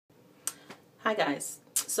Hi guys.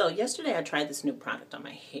 So yesterday I tried this new product on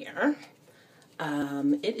my hair.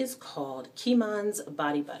 It is called K-Rene's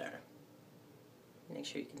Body Butter. Make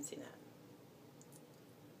sure you can see that.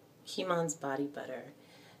 K-Rene's Body Butter.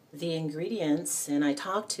 The ingredients, and I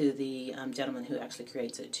talked to the gentleman who actually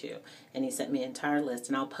creates it too, and he sent me an entire list,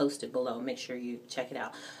 and I'll post it below. Make sure you check it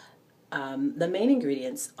out. The main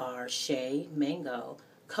ingredients are shea, mango,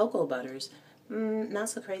 cocoa butters. Not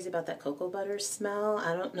so crazy about that cocoa butter smell.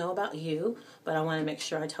 I don't know about you, but I want to make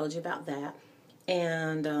sure I told you about that.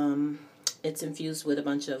 And it's infused with a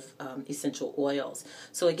bunch of essential oils.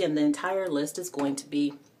 So again, the entire list is going to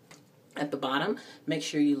be at the bottom. Make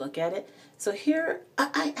sure you look at it. So here,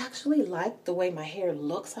 I actually like the way my hair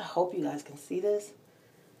looks. I hope you guys can see this.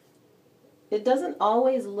 It doesn't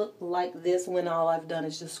always look like this when all I've done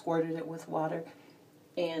is just squirted it with water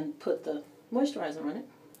and put the moisturizer on it.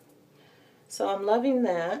 So I'm loving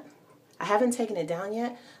that. I haven't taken it down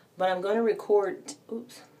yet, but I'm going to record,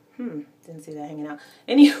 didn't see that hanging out.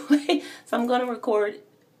 Anyway, so I'm going to record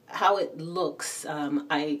how it looks.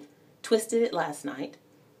 I twisted it last night,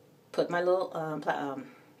 put my little,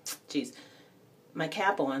 my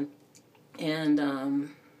cap on, and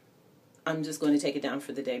I'm just going to take it down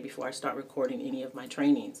for the day before I start recording any of my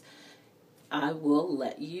trainings. I will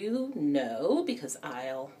let you know because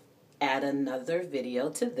I'll add another video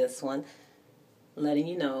to this one letting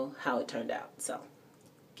you know how it turned out. So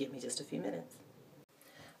give me just a few minutes.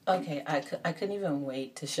 Okay, I couldn't even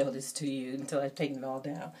wait to show this to you until I've taken it all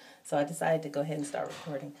down. So I decided to go ahead and start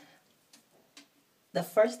recording. The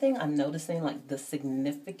first thing I'm noticing, like the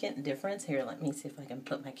significant difference here, let me see if I can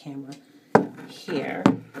put my camera here.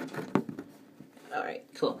 All right,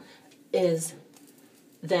 cool. Is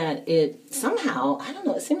that it somehow, I don't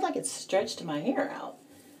know, it seems like it stretched my hair out.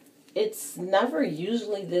 It's never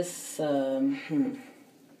usually this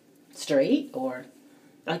straight, or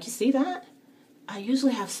like you see that? I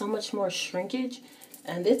usually have so much more shrinkage,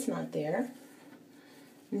 and it's not there.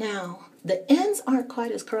 Now, the ends aren't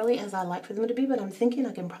quite as curly as I like for them to be, but I'm thinking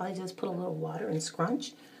I can probably just put a little water and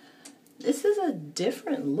scrunch. This is a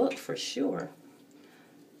different look for sure.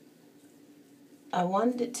 I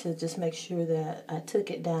wanted it to just make sure that I took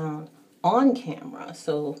it down on camera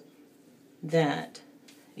so that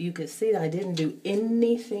you could see that I didn't do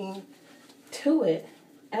anything to it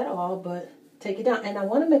at all but take it down. And I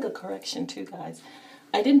want to make a correction too, guys.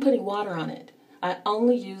 I didn't put any water on it. I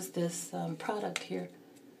only used this product here,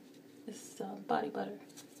 this body butter.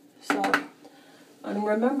 So, and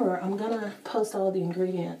remember, I'm going to post all the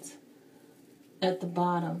ingredients at the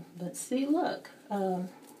bottom. But see, look, you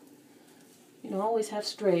know, I always have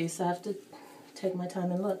strays, so I have to take my time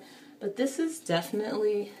and look. But this is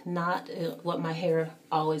definitely not what my hair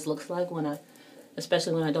always looks like when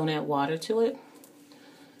especially when I don't add water to it.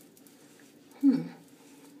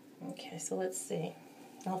 Okay, so let's see.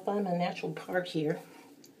 I'll find my natural part here.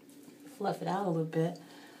 Fluff it out a little bit.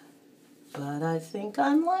 But I think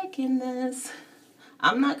I'm liking this.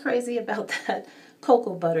 I'm not crazy about that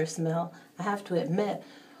cocoa butter smell, I have to admit.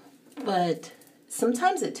 But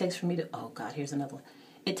sometimes it takes for me to, oh God, here's another one.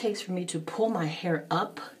 It takes for me to pull my hair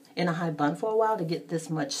up in a high bun for a while to get this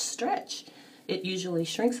much stretch. It usually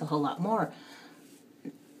shrinks a whole lot more.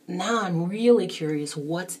 Now I'm really curious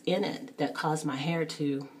what's in it that caused my hair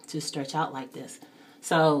to stretch out like this.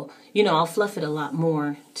 So, you know, I'll fluff it a lot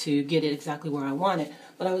more to get it exactly where I want it.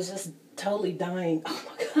 But I was just totally dying, oh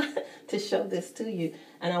my God, to show this to you.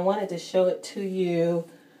 And I wanted to show it to you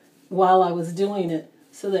while I was doing it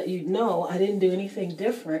so that you know I didn't do anything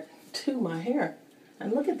different to my hair.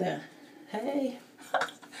 And look at that. Hey,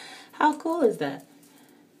 how cool is that?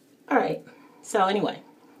 All right, so anyway,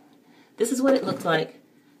 this is what it looked like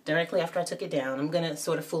directly after I took it down. I'm going to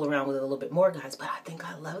sort of fool around with it a little bit more, guys, but I think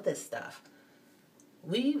I love this stuff.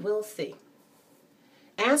 We will see.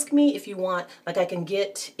 Ask me if you want, like I can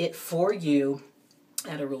get it for you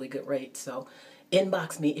at a really good rate. So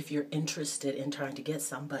inbox me if you're interested in trying to get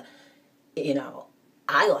some, but you know,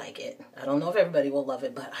 I like it. I don't know if everybody will love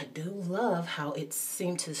it, but I do love how it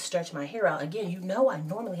seemed to stretch my hair out. Again, you know I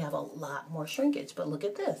normally have a lot more shrinkage, but look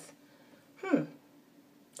at this.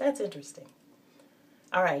 That's interesting.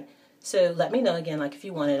 All right, so let me know again, like if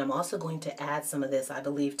you want it. I'm also going to add some of this, I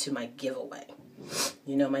believe, to my giveaway.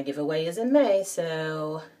 You know my giveaway is in May,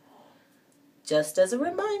 so just as a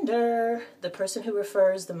reminder, the person who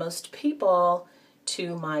refers the most people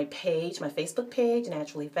to my page, my Facebook page,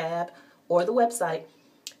 Naturally Fab, or the website,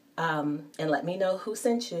 and let me know who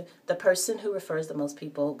sent you, the person who refers the most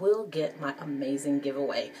people will get my amazing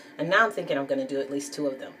giveaway. And now I'm thinking I'm going to do at least 2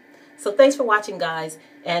 of them. So thanks for watching, guys,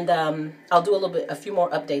 and I'll do a few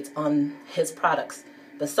more updates on his products.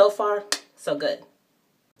 But so far, so good.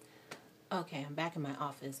 Okay, I'm back in my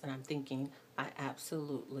office and I'm thinking I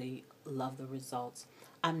absolutely love the results.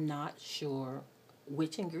 I'm not sure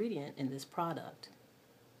which ingredient in this product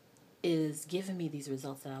is giving me these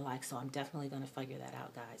results that I like, so I'm definitely going to figure that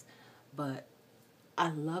out, guys. But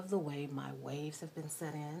I love the way my waves have been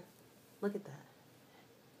set in. Look at that.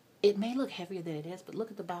 It may look heavier than it is, but look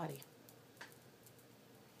at the body.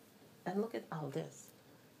 And look at all this.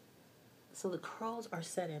 So the curls are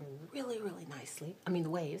set in really, really nicely. I mean, the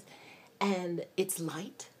waves. And it's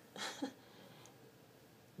light.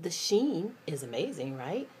 The sheen is amazing,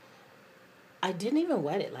 right? I didn't even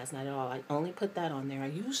wet it last night at all. I only put that on there. I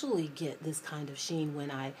usually get this kind of sheen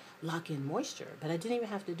when I lock in moisture, but I didn't even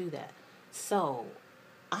have to do that. So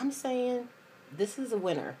I'm saying this is a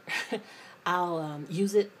winner. I'll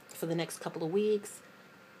use it for the next couple of weeks,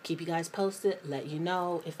 keep you guys posted, let you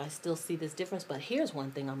know if I still see this difference. But here's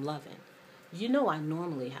one thing I'm loving. You know I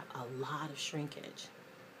normally have a lot of shrinkage.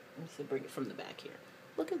 Let me see, bring it from the back here.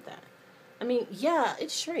 Look at that. I mean, yeah,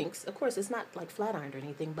 it shrinks. Of course, it's not like flat ironed or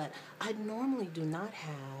anything, but I normally do not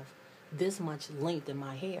have this much length in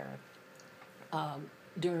my hair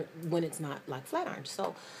during when it's not like flat ironed.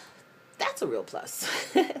 So that's a real plus.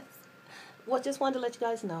 Well, just wanted to let you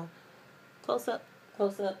guys know. Close up,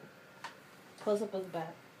 close up, close up of the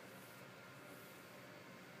back.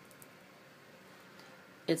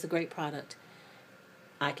 It's a great product.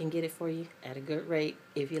 I can get it for you at a good rate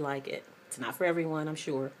if you like it. It's not for everyone, I'm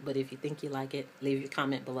sure, but if you think you like it, leave your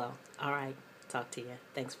comment below. All right, talk to you.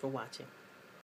 Thanks for watching.